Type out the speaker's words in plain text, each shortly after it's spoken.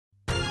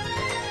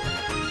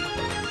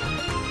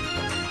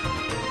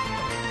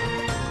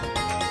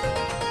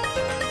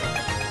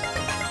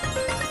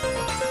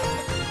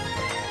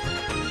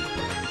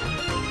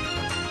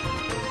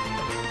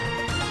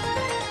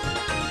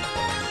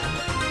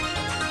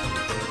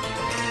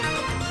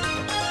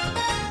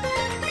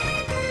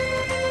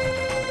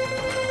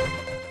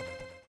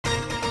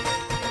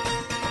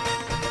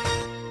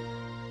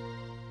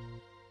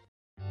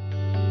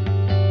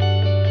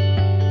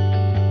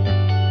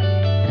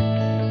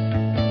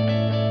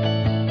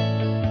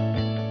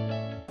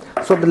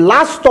So the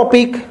last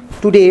topic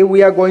today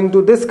we are going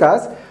to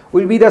discuss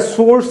will be the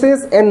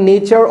sources and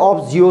nature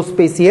of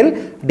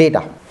geospatial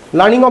data.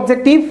 Learning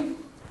objective.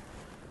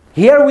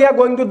 Here we are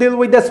going to deal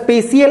with the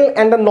spatial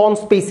and the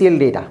non-spatial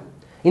data.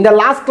 In the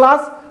last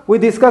class we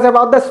discussed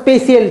about the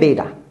spatial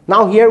data.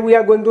 Now here we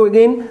are going to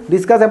again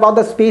discuss about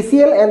the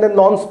spatial and the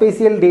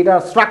non-spatial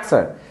data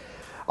structure.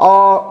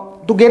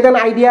 To get an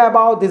idea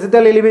about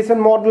digital elevation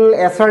model,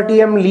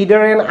 SRTM,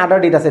 leader and other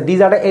data set.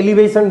 These are the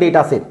elevation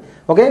data set.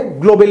 Okay,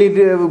 global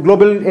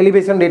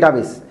elevation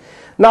database.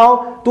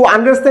 Now to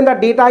understand the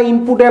data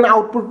input and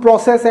output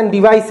process and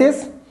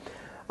devices,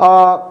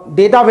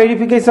 data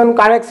verification,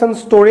 correction,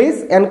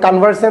 storage and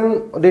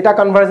data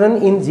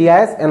conversion in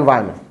GIS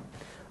environment.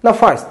 Now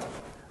first,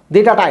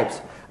 data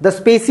types, the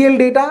spatial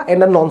data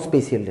and the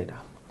non-spatial data.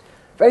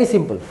 Very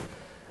simple.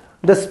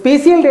 The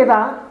spatial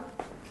data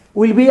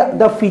will be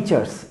the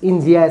features in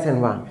GIS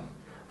environment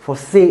for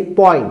say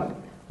point,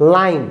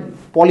 line,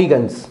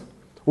 polygons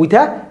with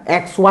a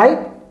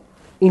XY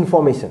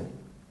information.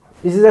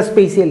 This is the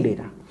spatial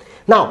data.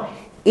 Now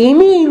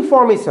any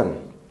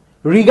information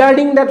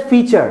regarding that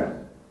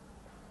feature,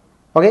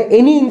 okay,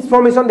 any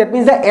information, that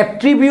means the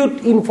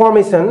attribute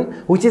information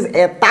which is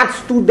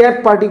attached to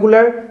that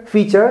particular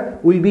feature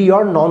will be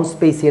your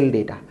non-spatial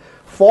data.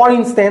 For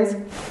instance,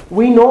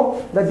 we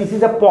know that this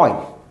is a point,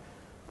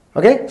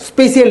 okay,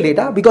 spatial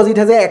data, because it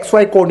has a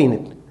XY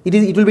coordinate.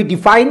 It will be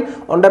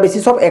defined on the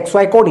basis of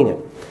XY coordinate.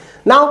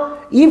 Now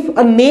if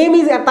a name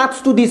is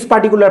attached to this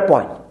particular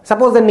point,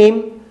 suppose the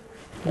name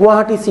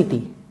Guwahati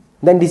city,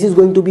 then this is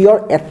going to be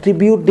your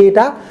attribute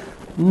data,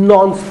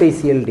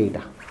 non-spatial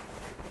data.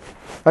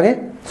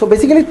 Okay, so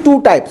basically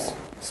two types,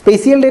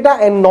 spatial data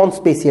and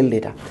non-spatial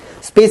data.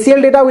 Spatial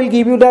data will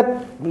give you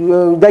that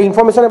the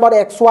information about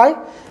XY,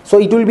 so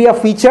it will be a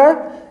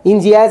feature in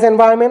GIS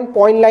environment,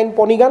 point, line,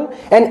 polygon,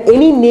 and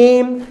any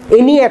name,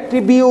 any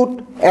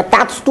attribute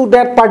attached to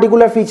that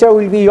particular feature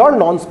will be your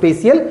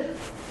non-spatial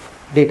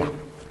data.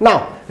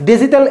 Now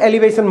digital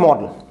elevation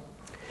model.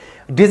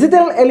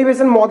 Digital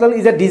elevation model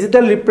is a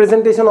digital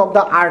representation of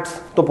the Earth's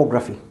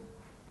topography.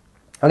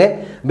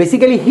 Okay,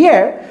 basically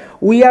here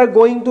we are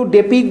going to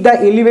depict the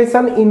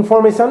elevation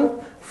information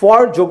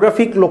for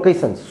geographic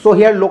locations. So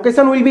here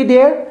location will be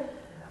there,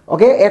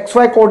 okay,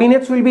 XY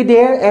coordinates will be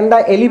there, and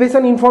the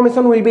elevation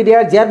information will be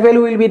there, Z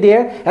value will be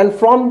there, and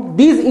from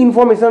these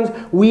informations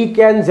we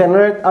can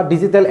generate a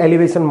digital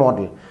elevation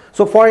model.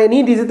 So for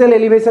any digital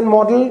elevation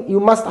model, you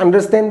must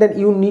understand that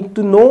you need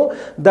to know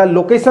the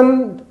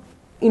location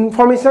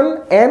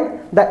information and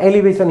the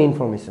elevation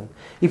information.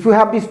 If you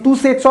have these two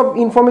sets of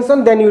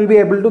information, then you will be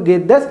able to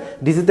get this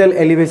digital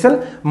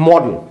elevation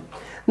model.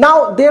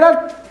 Now there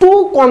are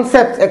two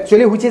concepts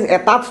actually which is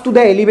attached to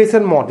the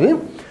elevation model.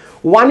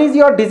 One is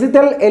your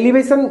digital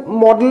elevation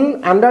model,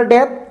 under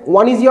that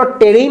one is your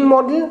terrain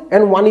model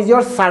and one is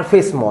your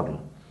surface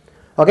model.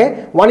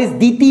 Okay, one is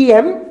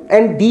DTM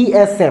and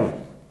DSM.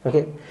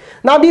 Okay,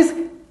 now this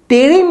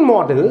terrain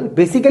model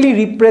basically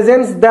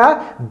represents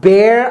the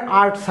bare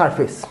earth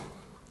surface.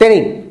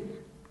 Terrain,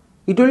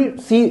 it will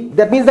see,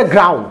 that means the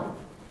ground,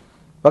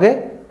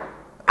 okay,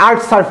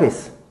 earth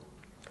surface.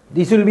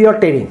 This will be your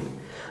terrain.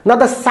 Now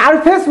the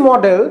surface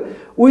model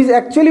which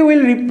actually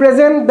will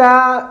represent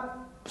the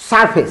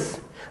surface.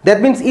 That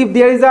means if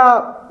there is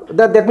a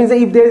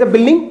if there is a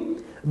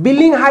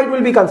building height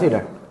will be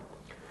considered.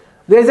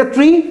 There is a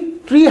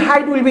tree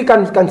height will be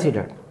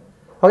considered.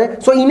 Okay,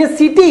 so in a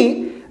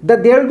city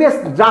that there will be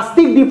a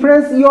drastic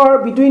difference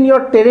between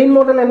your terrain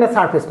model and the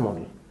surface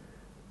model.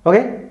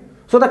 Okay.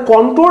 So the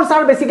contours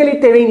are basically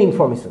terrain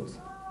informations.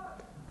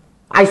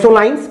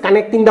 Isolines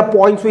connecting the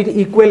points with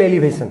equal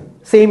elevation,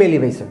 same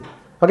elevation.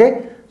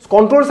 Okay, so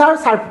contours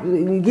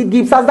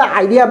gives us the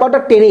idea about the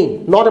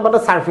terrain, not about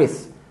the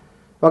surface.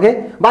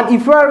 Okay, but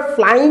if you are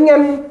flying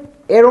an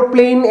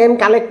aeroplane and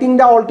collecting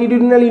the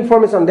altitudinal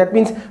information, that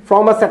means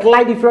from a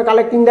satellite, if you are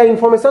collecting the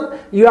information,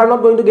 you are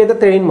not going to get the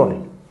terrain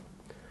model,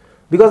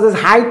 because the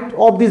height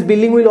of this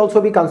building will also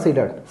be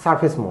considered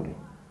surface model.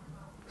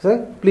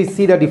 So please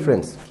see the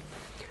difference.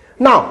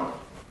 Now,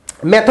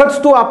 methods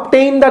to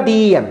obtain the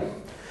DEM.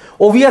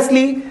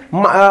 Obviously,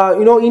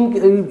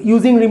 in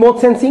using remote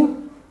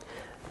sensing,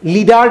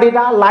 LIDAR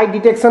data, light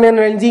detection and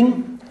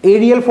ranging,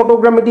 aerial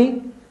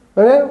photogrammetry,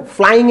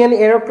 flying an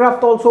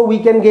aircraft also we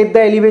can get the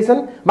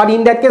elevation. But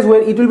in that case,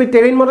 where it will be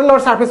terrain model or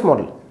surface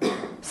model?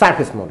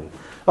 Surface model.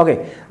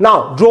 Okay.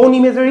 Now, drone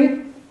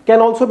imagery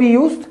can also be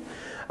used.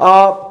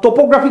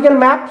 Topographical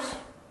maps.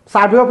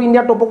 Survey of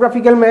India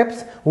topographical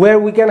maps, where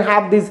we can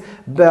have this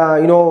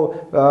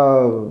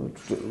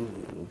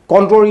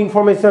contour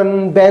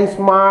information,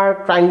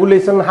 benchmark,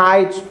 triangulation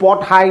height,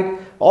 spot height,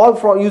 all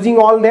from using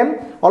all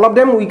of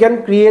them we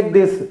can create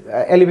this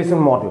elevation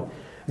model.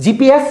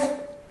 GPS,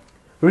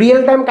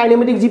 real-time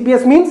kinematic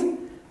GPS means,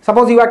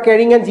 suppose you are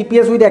carrying a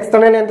GPS with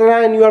external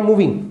antenna and you are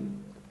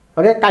moving,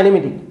 okay,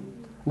 kinematic.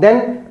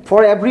 Then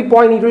for every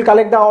point it will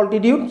collect the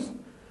altitudes,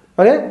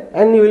 okay,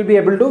 and you will be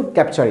able to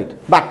capture it.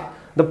 But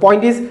the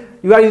point is,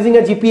 you are using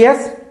a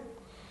GPS,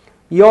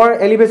 your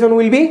elevation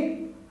will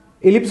be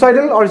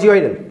ellipsoidal or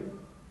geoidal?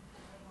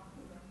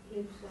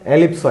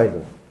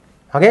 Ellipsoidal.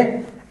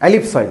 Okay,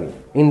 ellipsoidal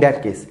in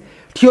that case.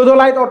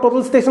 Theodolite or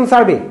total station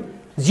survey,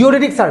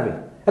 geodetic survey.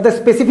 At the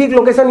specific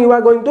location you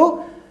are going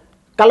to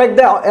collect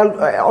the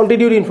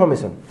altitude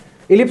information.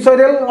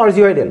 Ellipsoidal or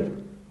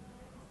geoidal?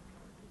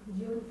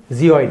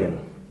 Geoidal.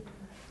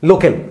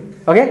 Local.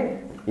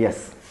 Okay?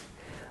 Yes.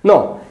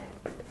 Now,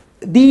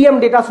 DEM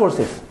data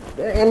sources.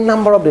 There are n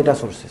number of data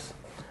sources.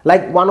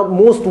 Like one of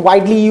most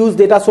widely used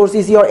data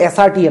sources is your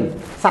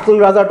SRTM, Shuttle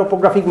Radar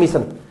Topographic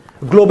Mission.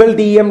 Global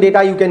DEM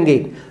data you can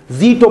get.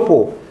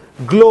 ZTopo,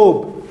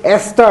 Globe,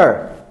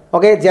 Esther.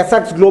 Okay,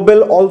 JASAT's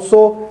Global,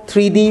 also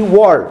 3D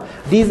World.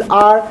 These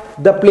are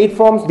the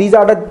platforms, these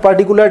are the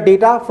particular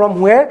data from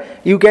where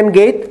you can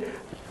get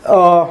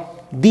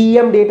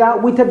DEM data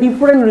with a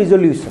different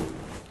resolution.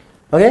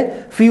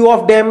 Okay, few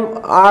of them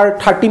are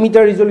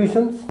 30-meter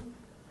resolutions.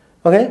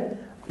 Okay,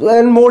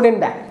 and more than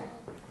that.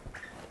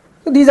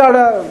 So these are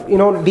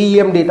the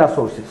DEM data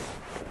sources.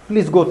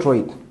 Please go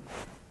through it.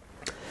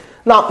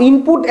 Now,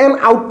 input and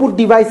output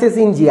devices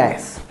in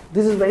GIS.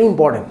 This is very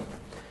important.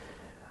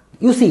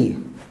 You see,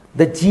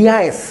 the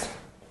GIS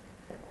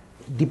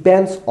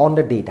depends on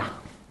the data.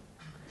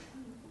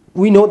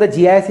 We know the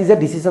GIS is a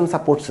decision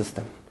support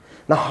system.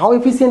 Now, how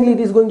efficiently it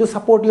is going to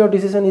support your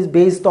decision is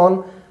based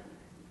on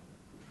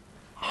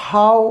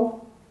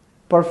how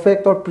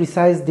perfect or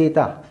precise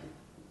data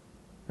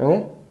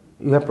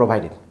you have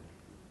provided.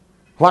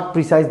 What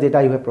precise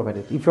data you have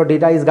provided. If your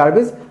data is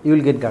garbage, you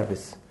will get garbage.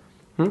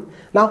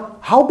 Now,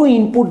 how to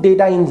input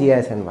data in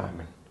GIS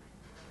environment?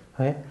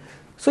 Okay.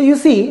 So you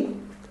see,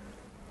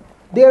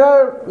 there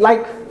are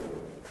like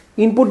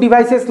input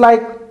devices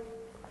like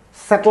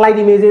satellite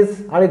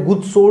images are a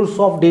good source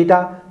of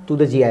data to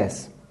the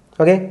GIS.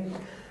 Okay.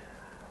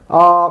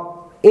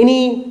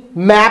 Any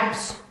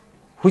maps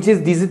which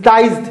is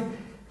digitized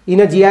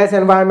in a GIS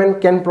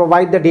environment can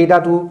provide the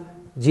data to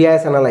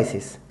GIS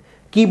analysis.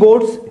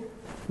 Keyboards,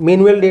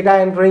 manual data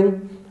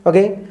entering.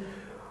 Okay.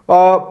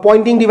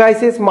 Pointing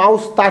devices,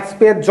 mouse,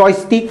 touchpad,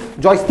 joystick.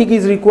 Joystick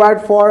is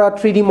required for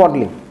 3D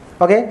modeling.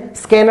 Okay.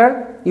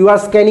 Scanner, you are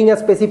scanning a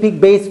specific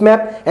base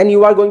map and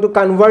you are going to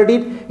convert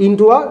it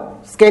into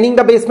scanning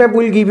the base map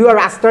will give you a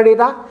raster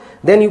data.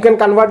 Then you can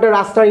convert the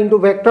raster into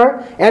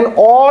vector, and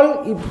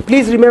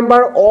please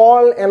remember,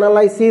 all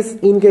analysis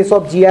in case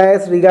of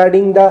GIS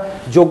regarding the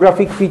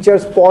geographic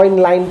features, point,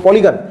 line,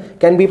 polygon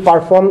can be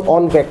performed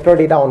on vector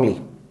data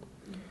only.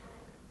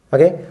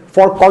 Okay.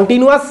 For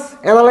continuous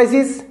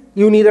analysis,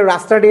 you need a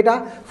raster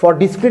data. For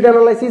discrete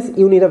analysis,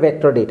 you need a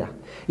vector data.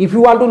 If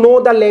you want to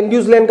know the land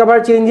use, land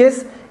cover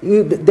changes,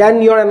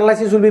 then your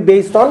analysis will be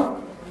based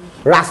on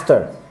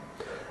raster.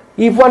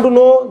 If you want to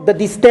know the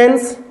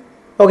distance,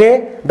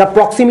 okay, the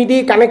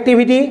proximity,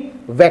 connectivity,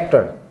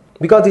 vector,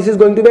 because this is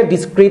going to be a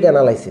discrete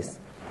analysis.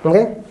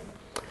 Okay.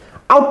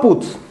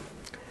 Outputs.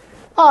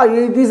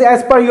 It is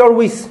as per your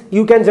wish.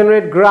 You can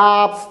generate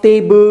graphs,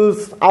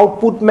 tables,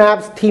 output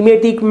maps,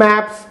 thematic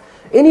maps,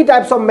 any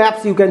types of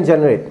maps you can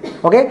generate.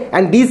 Okay,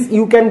 and this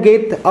you can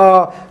get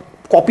a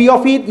copy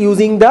of it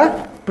using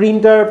the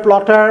printer,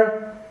 plotter.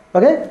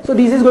 Okay, so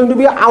this is going to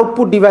be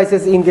output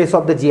devices in case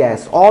of the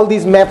GIS. All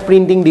these map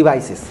printing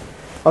devices.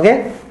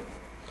 Okay.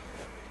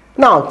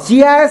 Now,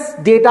 GIS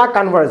data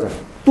conversion.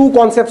 Two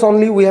concepts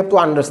only we have to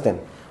understand.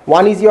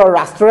 One is your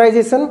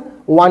rasterization,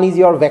 one is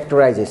your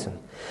vectorization.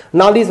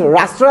 Now, this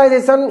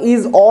rasterization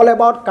is all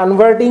about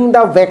converting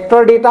the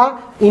vector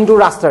data into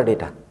raster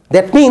data.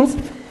 That means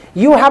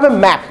you have a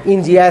map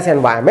in GIS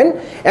environment,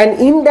 and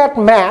in that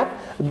map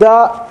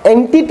the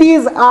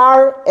entities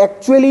are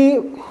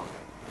actually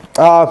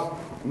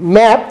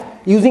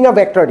mapped using a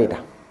vector data.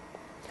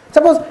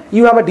 Suppose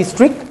you have a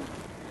district,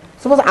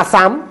 suppose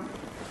Assam,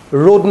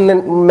 road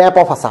map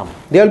of Assam.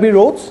 There will be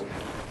roads,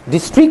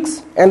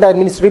 districts, and the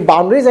administrative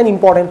boundaries and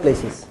important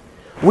places.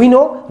 We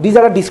know these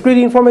are discrete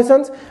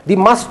informations. They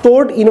must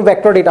stored in a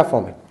vector data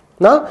format.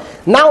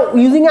 Now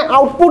using an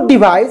output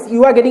device,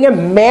 you are getting a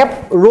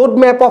map, road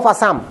map of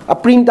Assam, a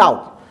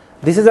printout.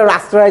 This is a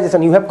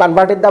rasterization. You have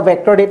converted the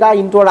vector data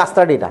into a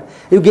raster data.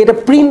 You get a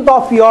print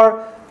of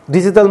your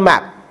digital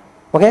map.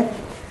 Okay.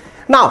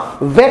 Now,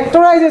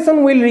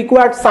 vectorization will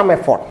require some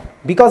effort,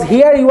 because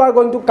here you are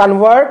going to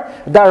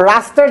convert the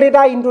raster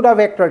data into the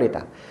vector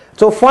data.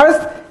 So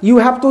first you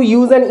have to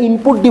use an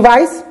input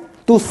device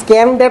to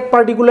scan that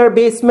particular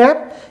base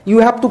map. You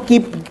have to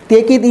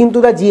take it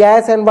into the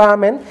GIS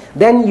environment.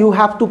 Then you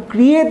have to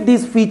create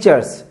these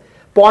features,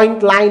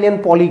 point, line,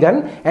 and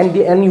polygon,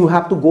 and you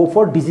have to go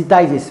for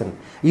digitization.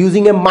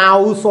 Using a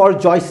mouse or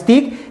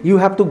joystick, you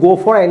have to go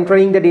for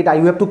entering the data.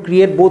 You have to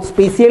create both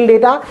spatial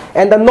data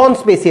and the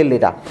non-spatial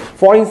data.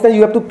 For instance,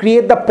 you have to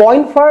create the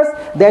point first,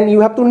 then you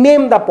have to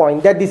name the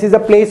point, that this is a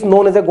place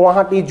known as a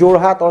Guwahati,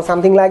 Jorhat, or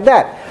something like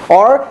that.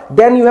 Or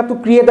then you have to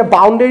create a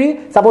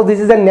boundary. Suppose this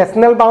is a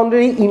national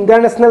boundary,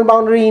 international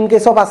boundary in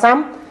case of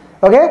Assam.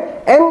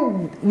 Okay,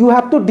 and you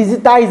have to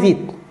digitize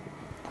it.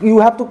 You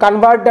have to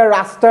convert the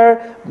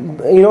raster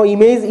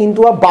image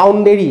into a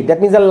boundary,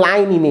 that means a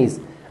line image.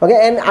 Okay,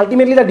 and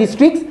ultimately the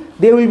districts,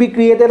 they will be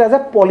created as a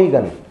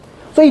polygon.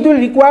 So it will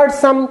require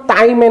some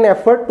time and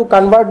effort to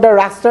convert the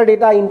raster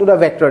data into the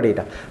vector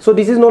data. So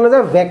this is known as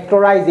a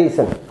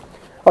vectorization.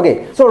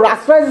 Okay, so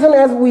rasterization,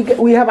 as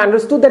we have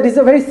understood, that is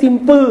a very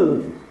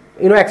simple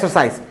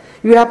exercise.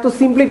 You have to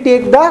simply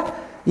take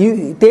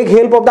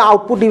help of the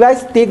output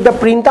device, take the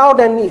printout,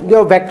 and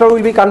your vector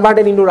will be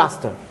converted into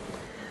raster.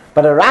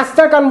 But a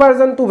raster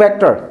conversion to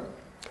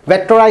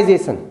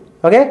vectorization,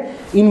 okay,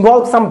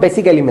 involves some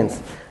basic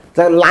elements.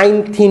 The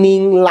line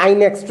thinning,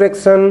 line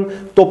extraction,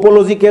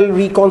 topological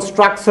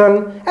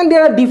reconstruction, and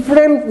there are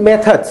different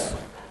methods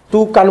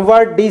to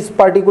convert this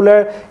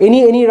particular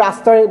any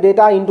raster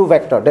data into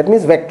vector. That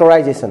means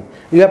vectorization.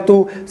 You have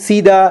to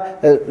see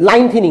the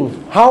line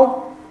thinning.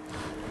 How?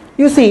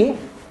 You see,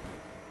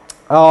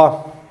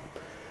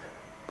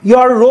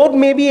 your road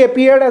may be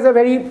appeared as a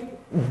very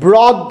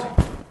broad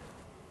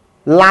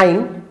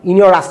line in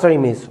your raster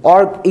image,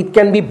 or it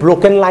can be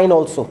broken line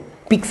also.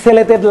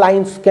 Pixelated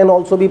lines can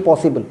also be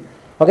possible.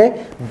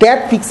 Okay,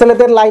 that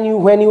pixelated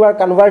line, when you are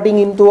converting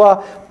into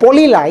a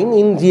polyline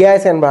in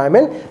GIS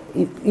environment,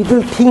 it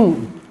will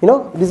thin.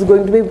 This is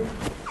going to be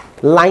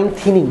line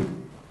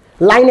thinning,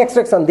 line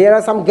extraction. There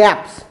are some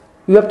gaps.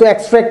 You have to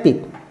extract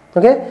it.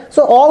 Okay,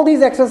 so all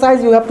these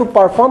exercises you have to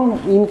perform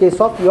in case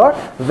of your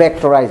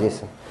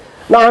vectorization.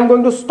 Now I'm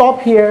going to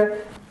stop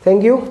here.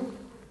 Thank you.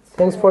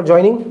 Thanks for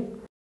joining.